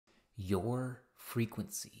Your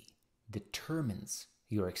frequency determines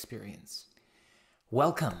your experience.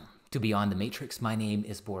 Welcome to Beyond the Matrix. My name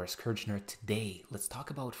is Boris Kirchner. Today, let's talk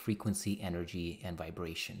about frequency, energy, and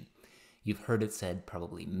vibration. You've heard it said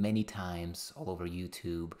probably many times all over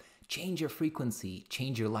YouTube, change your frequency,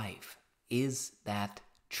 change your life. Is that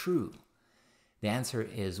true? The answer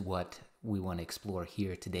is what we want to explore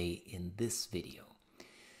here today in this video.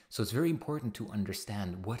 So it's very important to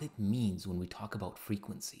understand what it means when we talk about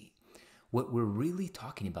frequency. What we're really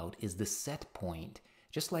talking about is the set point,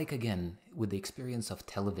 just like, again, with the experience of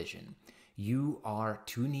television. You are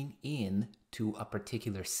tuning in to a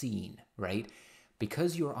particular scene, right?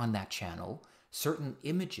 Because you're on that channel, certain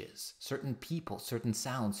images, certain people, certain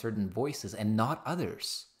sounds, certain voices, and not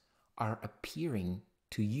others are appearing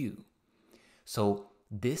to you. So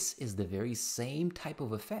this is the very same type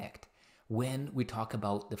of effect when we talk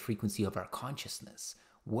about the frequency of our consciousness.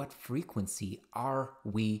 What frequency are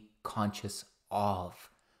we conscious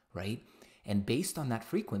of, right? And based on that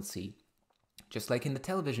frequency, just like in the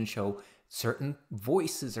television show, certain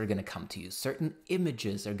voices are going to come to you, certain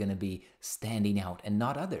images are going to be standing out and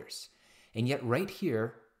not others. And yet right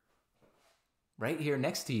here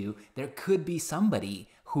next to you, there could be somebody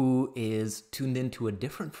who is tuned into a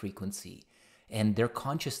different frequency and their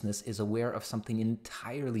consciousness is aware of something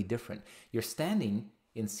entirely different. You're standing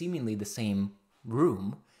in seemingly the same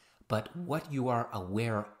room, but what you are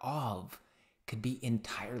aware of could be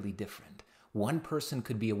entirely different. One person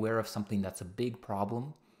could be aware of something that's a big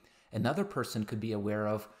problem. Another person could be aware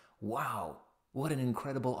of, wow, what an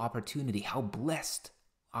incredible opportunity. How blessed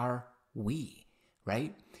are we,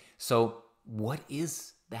 right? So what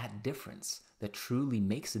is that difference that truly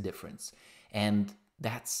makes a difference? And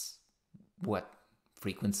that's what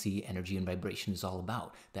frequency, energy, and vibration is all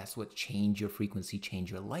about. That's what change your frequency, change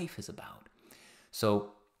your life is about.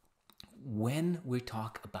 So when we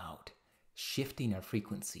talk about shifting our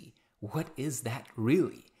frequency, what is that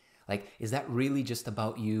really? Like, is that really just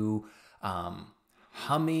about you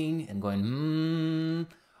humming and going,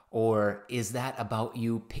 or is that about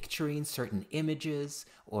you picturing certain images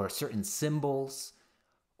or certain symbols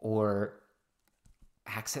or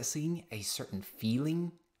accessing a certain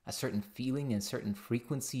feeling and certain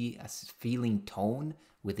frequency, a feeling tone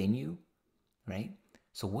within you, right?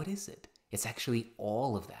 So what is it? It's actually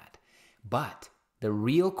all of that. But the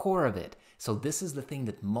real core of it, so this is the thing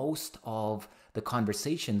that most of the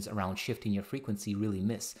conversations around shifting your frequency really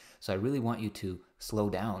miss. So I really want you to slow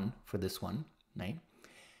down for this one, right?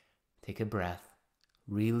 Take a breath,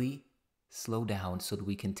 really slow down so that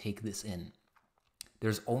we can take this in.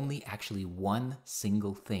 There's only actually one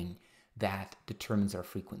single thing that determines our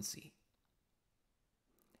frequency.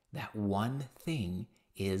 That one thing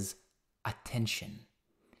is attention.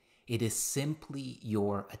 It is simply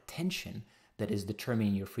your attention that is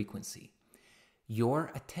determining your frequency.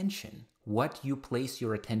 Your attention, what you place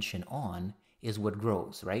your attention on, is what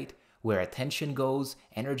grows, right? Where attention goes,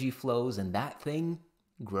 energy flows, and that thing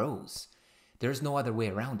grows. There's no other way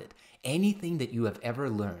around it. Anything that you have ever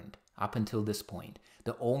learned up until this point,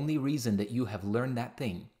 the only reason that you have learned that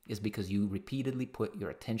thing is because you repeatedly put your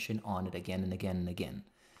attention on it again and again and again.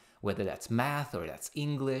 Whether that's math, or that's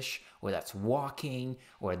English, or that's walking,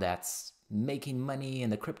 or that's making money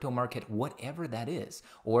in the crypto market, whatever that is.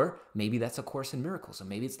 Or maybe that's A Course in Miracles, or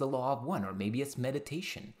maybe it's the Law of One, or maybe it's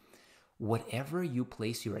meditation. Whatever you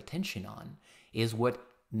place your attention on is what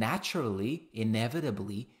naturally,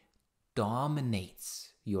 inevitably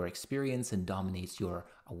dominates your experience and dominates your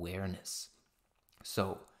awareness.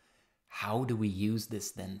 So how do we use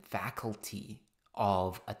this then faculty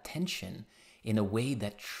of attention in a way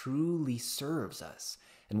that truly serves us?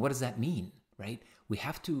 And what does that mean, right? We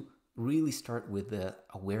have to really start with the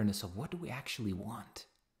awareness of what do we actually want,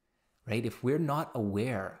 right? If we're not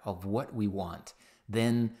aware of what we want,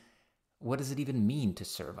 then what does it even mean to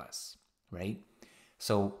serve us, right?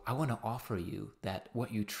 So I want to offer you that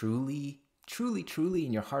what you truly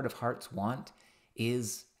in your heart of hearts want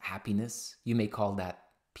is happiness. You may call that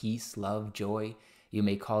peace, love, joy. You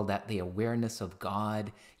may call that the awareness of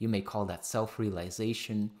God. You may call that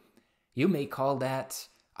self-realization. You may call that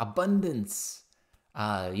abundance.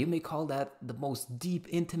 You may call that the most deep,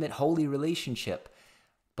 intimate, holy relationship.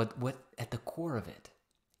 But what at the core of it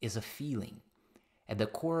is a feeling. At the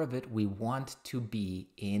core of it, we want to be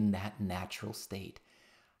in that natural state.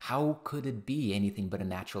 How could it be anything but a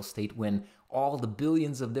natural state when all the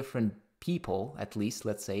billions of different people, at least,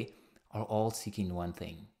 let's say, are all seeking one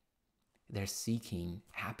thing? They're seeking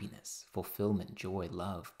happiness, fulfillment, joy,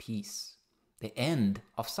 love, peace, the end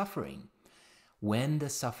of suffering. When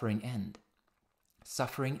does suffering end?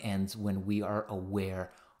 Suffering ends when we are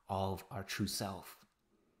aware of our true self.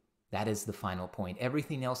 That is the final point.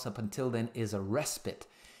 Everything else up until then is a respite.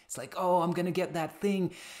 It's like, oh, I'm going to get that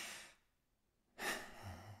thing,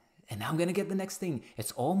 and now I'm going to get the next thing.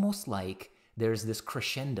 It's almost like there's this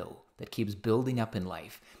crescendo that keeps building up in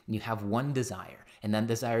life. You have one desire, and then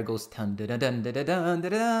desire goes dun dun dun dun dun dun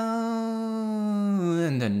dun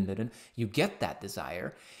dun dun. You get that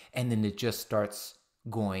desire, and then it just starts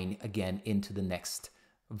going again into the next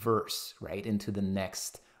verse, right? Into the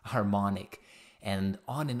next harmonic, and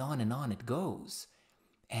on and on and on it goes.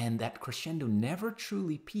 And that crescendo never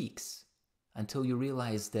truly peaks until you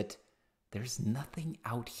realize that there's nothing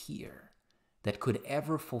out here that could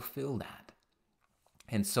ever fulfill that.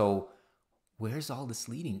 And so, where's all this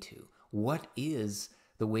leading to? What is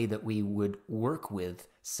the way that we would work with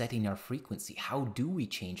setting our frequency? How do we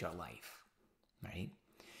change our life, right?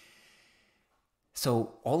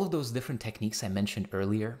 So, all of those different techniques I mentioned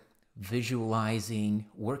earlier, visualizing,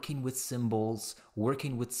 working with symbols,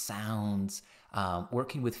 working with sounds,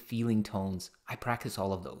 working with feeling tones, I practice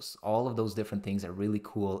all of those. All of those different things are really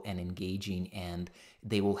cool and engaging, and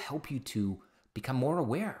they will help you to become more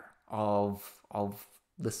aware of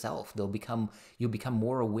the self. You'll become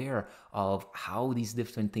more aware of how these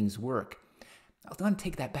different things work. I want to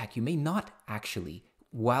take that back. You may not actually,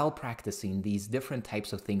 while practicing these different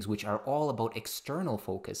types of things, which are all about external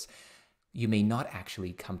focus, you may not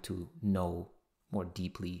actually come to know more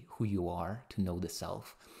deeply who you are, to know the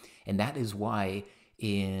self. And that is why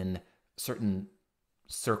in certain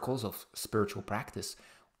circles of spiritual practice,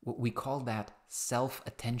 we call that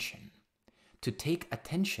self-attention. To take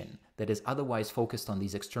attention that is otherwise focused on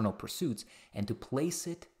these external pursuits and to place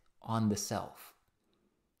it on the self.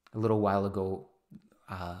 A little while ago,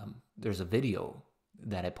 there's a video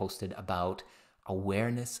that I posted about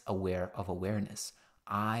awareness, aware of awareness.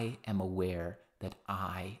 I am aware that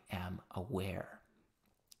I am aware.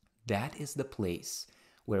 That is the place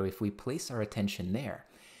where if we place our attention there,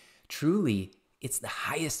 truly it's the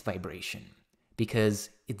highest vibration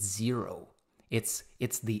because it's zero. It's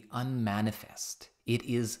the unmanifest. It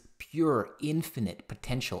is pure, infinite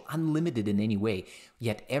potential, unlimited in any way.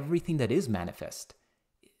 Yet everything that is manifest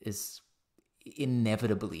is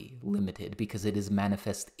inevitably limited because it is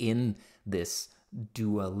manifest in this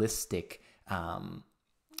dualistic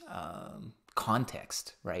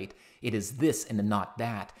context, right? It is this and not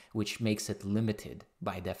that, which makes it limited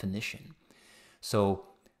by definition. So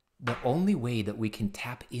the only way that we can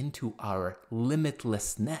tap into our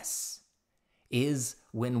limitlessness is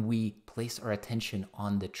when we place our attention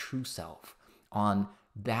on the true self, on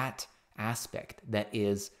that aspect that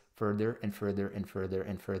is further and further and further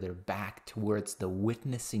and further back towards the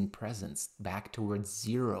witnessing presence, back towards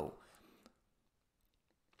zero.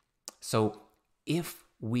 So if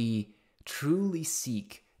we truly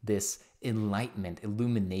seek this enlightenment,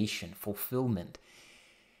 illumination, fulfillment,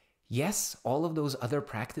 yes, all of those other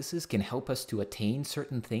practices can help us to attain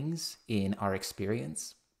certain things in our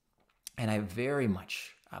experience. And I very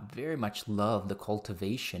much love the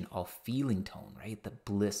cultivation of feeling tone, right? The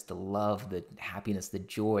bliss, the love, the happiness, the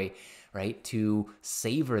joy, right? To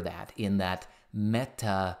savor that in that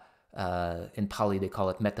metta, in Pali they call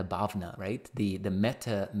it metta bhavana, right? The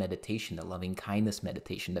metta meditation, the loving kindness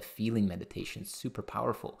meditation, the feeling meditation, super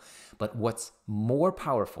powerful. But what's more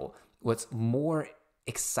powerful, what's more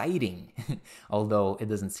exciting, although it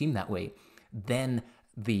doesn't seem that way, than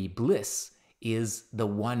the bliss is the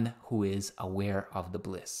one who is aware of the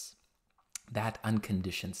bliss, that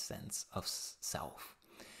unconditioned sense of self.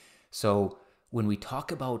 So when we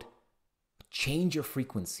talk about change your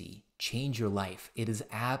frequency, change your life, it is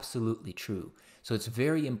absolutely true. So it's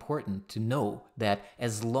very important to know that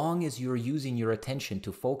as long as you're using your attention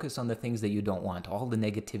to focus on the things that you don't want, all the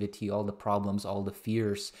negativity, all the problems, all the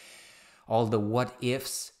fears, all the what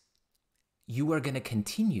ifs, you are going to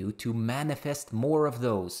continue to manifest more of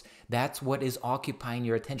those. That's what is occupying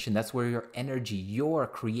your attention. That's where your energy, your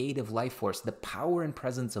creative life force, the power and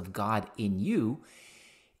presence of God in you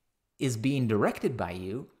is being directed by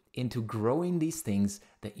you into growing these things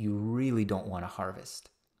that you really don't want to harvest.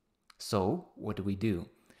 So what do?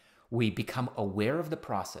 We become aware of the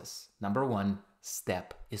process. Number one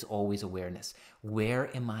step is always awareness.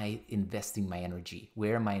 Where am I investing my energy?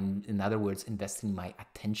 Where am I, in other words, investing my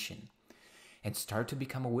attention? And start to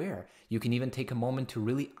become aware. You can even take a moment to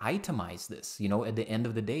really itemize this. At the end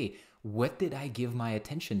of the day, what did I give my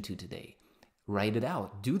attention to today? Write it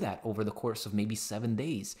out. Do that over the course of maybe 7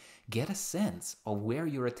 days. Get a sense of where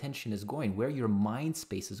your attention is going, where your mind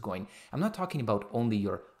space is going. I'm not talking about only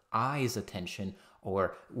your eyes' attention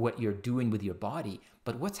or what you're doing with your body,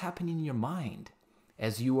 but what's happening in your mind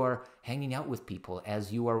as you are hanging out with people,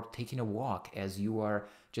 as you are taking a walk, as you are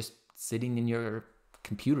just sitting in your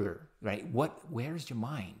computer, right? Where's your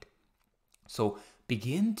mind? So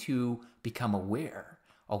begin to become aware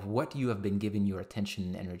of what you have been giving your attention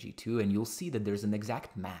and energy to, and you'll see that there's an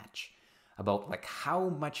exact match about like how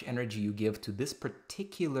much energy you give to this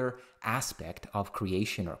particular aspect of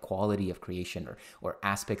creation or quality of creation or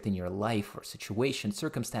aspect in your life or situation,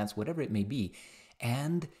 circumstance, whatever it may be,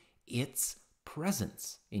 and its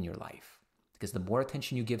presence in your life. Because the more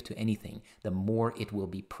attention you give to anything, the more it will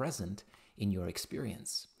be present in your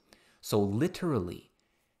experience. So literally,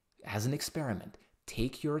 as an experiment,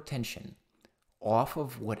 take your attention off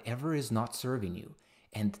of whatever is not serving you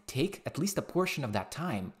and take at least a portion of that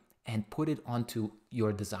time and put it onto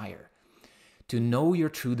your desire. To know your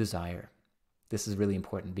true desire. This is really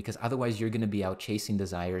important because otherwise you're going to be out chasing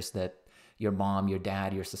desires that your mom, your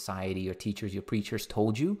dad, your society, your teachers, your preachers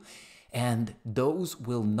told you. And those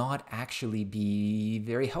will not actually be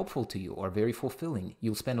very helpful to you or very fulfilling.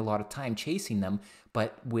 You'll spend a lot of time chasing them,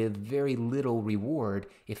 but with very little reward,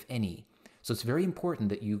 if any. So it's very important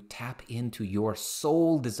that you tap into your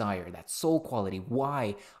soul desire, that soul quality.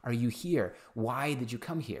 Why are you here? Why did you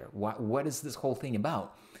come here? What is this whole thing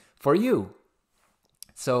about? For you.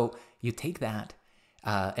 So you take that,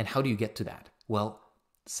 and how do you get to that? Well,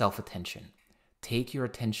 self-attention. Take your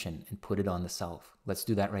attention and put it on the self. Let's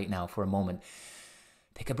do that right now for a moment.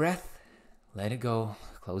 Take a breath. Let it go.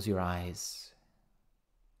 Close your eyes.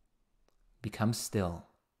 Become still.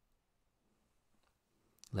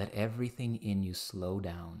 Let everything in you slow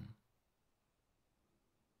down.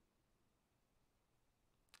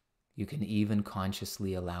 You can even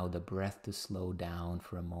consciously allow the breath to slow down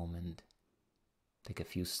for a moment. Take a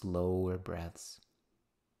few slower breaths.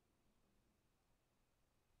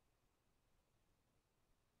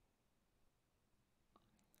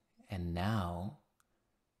 And now,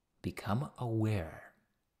 become aware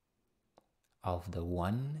of the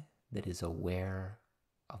one that is aware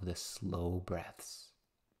of the slow breaths.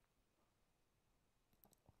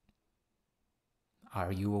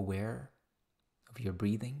 Are you aware of your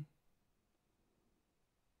breathing?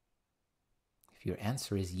 If your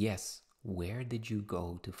answer is yes, where did you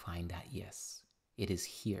go to find that yes? It is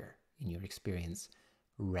here in your experience.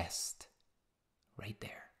 Rest right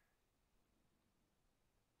there.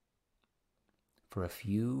 For a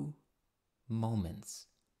few moments,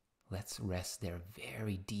 let's rest there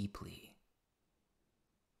very deeply.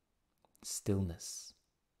 Stillness.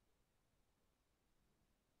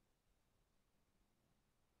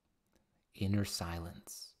 Inner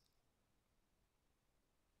silence.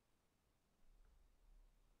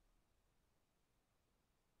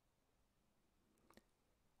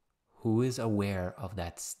 Who is aware of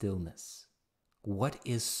that stillness? What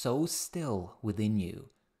is so still within you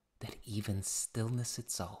that even stillness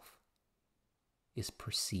itself is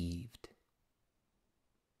perceived?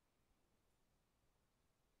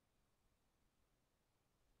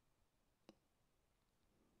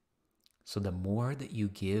 So the more that you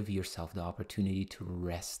give yourself the opportunity to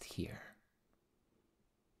rest here,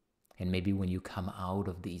 and maybe when you come out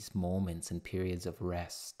of these moments and periods of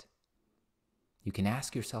rest, you can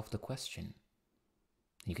ask yourself the question.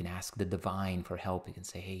 You can ask the divine for help. You can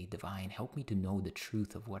say, hey, divine, help me to know the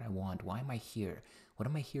truth of what I want. Why am I here? What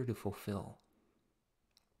am I here to fulfill?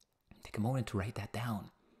 Take a moment to write that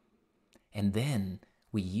down. And then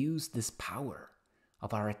we use this power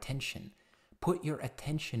of our attention. Put your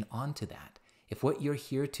attention onto that. If what you're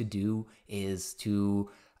here to do is to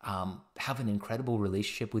have an incredible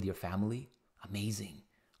relationship with your family, amazing.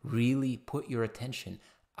 Really put your attention.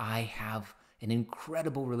 I have an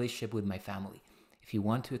incredible relationship with my family. If you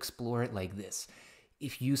want to explore it like this,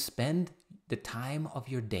 if you spend the time of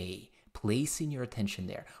your day placing your attention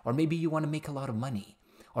there, or maybe you want to make a lot of money,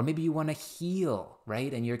 or maybe you want to heal,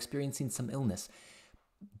 right? And you're experiencing some illness.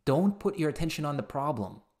 Don't put your attention on the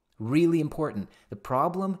problem. Really important. The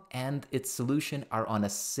problem and its solution are on a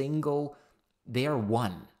single, they are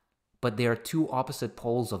one, but they are two opposite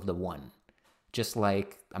poles of the one. Just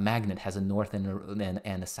like a magnet has a north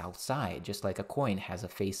and a south side, just like a coin has a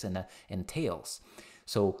face and tails.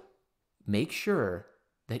 So make sure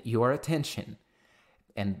that your attention,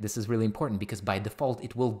 and this is really important because by default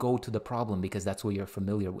it will go to the problem because that's what you're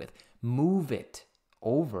familiar with. Move it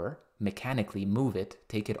over, mechanically move it,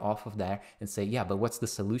 take it off of there and say, yeah, but what's the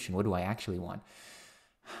solution? What do I actually want?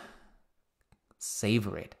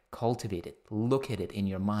 Savor it, cultivate it, look at it in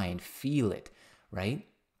your mind, feel it, right?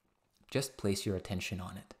 Just place your attention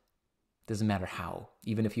on it. Doesn't matter how.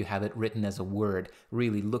 Even if you have it written as a word,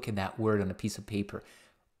 really look at that word on a piece of paper.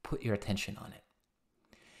 Put your attention on it.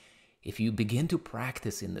 If you begin to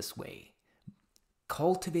practice in this way,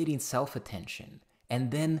 cultivating self-attention,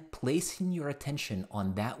 and then placing your attention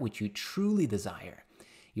on that which you truly desire,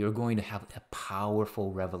 you're going to have a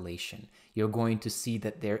powerful revelation. You're going to see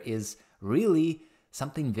that there is really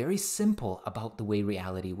something very simple about the way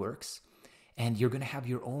reality works, and you're going to have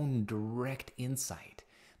your own direct insight.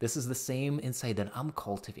 This is the same insight that I'm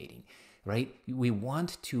cultivating, right? We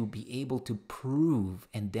want to be able to prove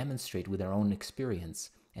and demonstrate with our own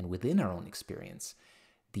experience and within our own experience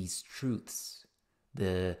these truths,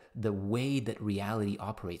 the way that reality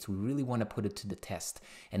operates. We really want to put it to the test.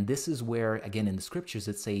 And this is where, again, in the scriptures,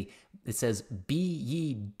 it says, be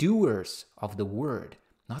ye doers of the word,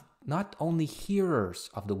 not only hearers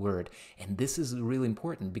of the word. And this is really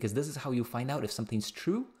important, because this is how you find out if something's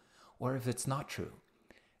true or if it's not true.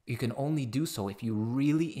 You can only do so if you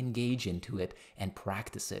really engage into it and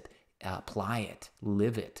practice it, apply it,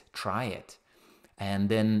 live it, try it. And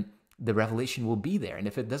then the revelation will be there. And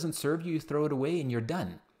if it doesn't serve you, you throw it away and you're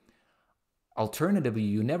done. Alternatively,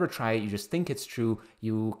 you never try it, you just think it's true,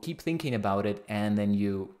 you keep thinking about it, and then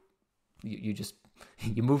you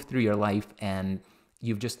move through your life and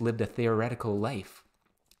you've just lived a theoretical life,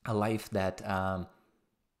 a life that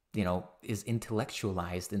is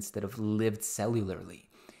intellectualized instead of lived cellularly.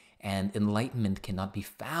 And enlightenment cannot be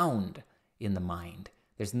found in the mind.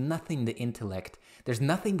 There's nothing there's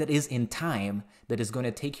nothing that is in time that is going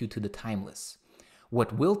to take you to the timeless.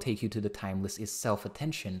 What will take you to the timeless is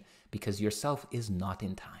self-attention, because yourself is not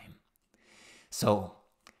in time. So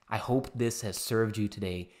I hope this has served you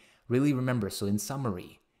today. Really remember, so in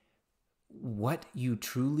summary, what you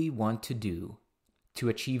truly want to do to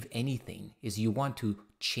achieve anything is you want to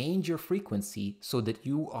change your frequency so that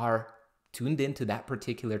you are tuned into that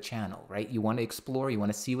particular channel, right? You want to explore, you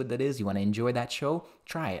want to see what that is, you want to enjoy that show,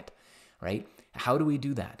 try it, right? How do we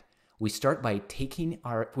do that? We start by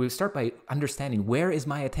understanding, where is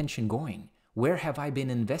my attention going? Where have I been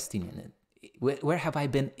investing in it? Where have I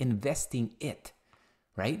been investing it,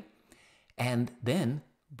 right? And then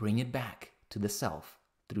bring it back to the self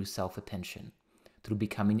through self-attention, through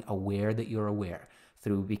becoming aware that you're aware,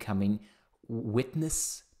 through becoming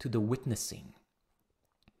witness to the witnessing.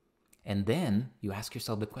 And then you ask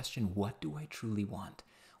yourself the question, what do I truly want?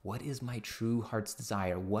 What is my true heart's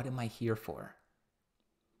desire? What am I here for?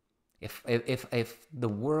 If the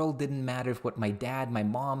world didn't matter, if what my dad, my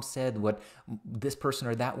mom said, what this person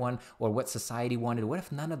or that one, or what society wanted, what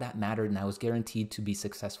if none of that mattered and I was guaranteed to be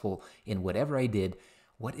successful in whatever I did?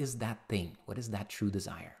 What is that thing? What is that true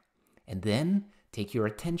desire? And then take your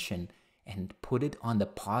attention and put it on the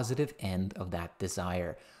positive end of that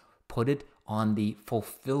desire. Put it on the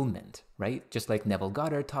fulfillment, right? Just like Neville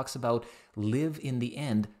Goddard talks about, live in the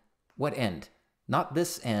end. What end? Not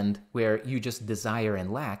this end where you just desire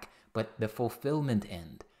and lack, but the fulfillment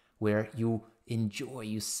end, where you enjoy,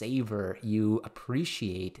 you savor, you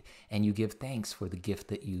appreciate, and you give thanks for the gift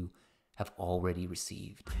that you have already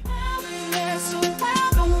received. In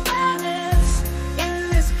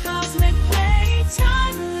this cosmic way,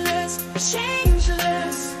 timeless,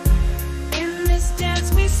 changeless. In this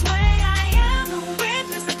dance we sway, I am a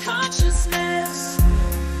witness, the consciousness,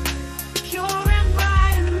 pure and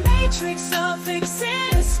bright, a matrix of existence.